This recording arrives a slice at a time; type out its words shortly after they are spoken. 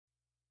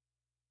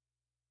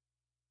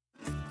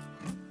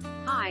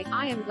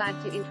Hi, I am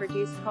glad to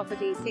introduce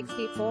property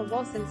 64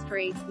 Rawson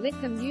Street,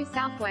 Lidcombe, New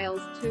South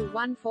Wales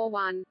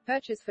 2141.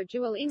 Purchase for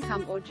dual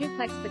income or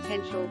duplex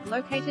potential,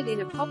 located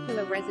in a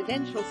popular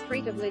residential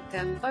street of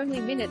Lidcombe, only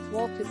minutes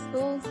walk to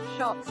schools,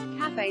 shops,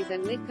 cafes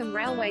and Lidcombe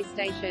railway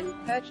station,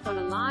 perched on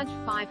a large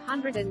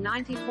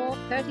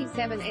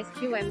 594/37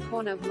 SQM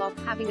corner block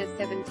having a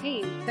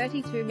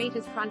 17.32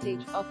 meters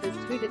frontage, offers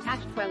 2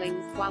 detached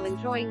dwellings, while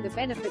enjoying the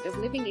benefit of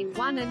living in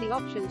one and the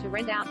option to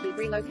rent out the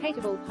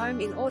relocatable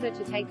home in order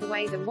to take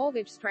away the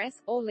mortgage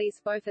stress, or lease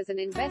both as an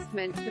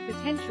investment. The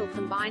potential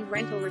combined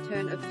rental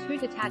return of 2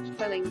 detached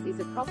dwellings is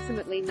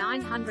approximately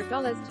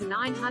 $900 to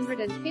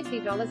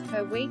 $950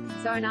 per week.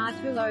 Zone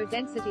R2 low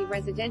density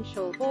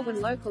residential,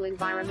 Auburn Local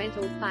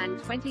Environmental Plan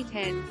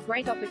 2010.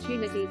 Great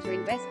opportunity to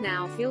invest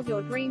now, build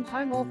your dream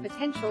home or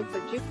potential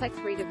for duplex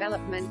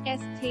redevelopment.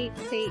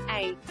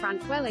 STCA,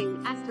 front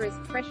dwelling,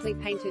 * freshly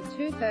painted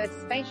 2/3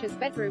 spacious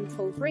bedroom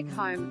full brick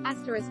home,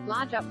 *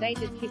 large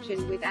updated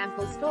kitchen with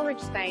ample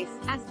storage space,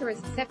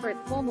 * separate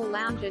formal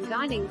lounge and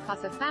dining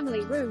plus a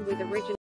family room with original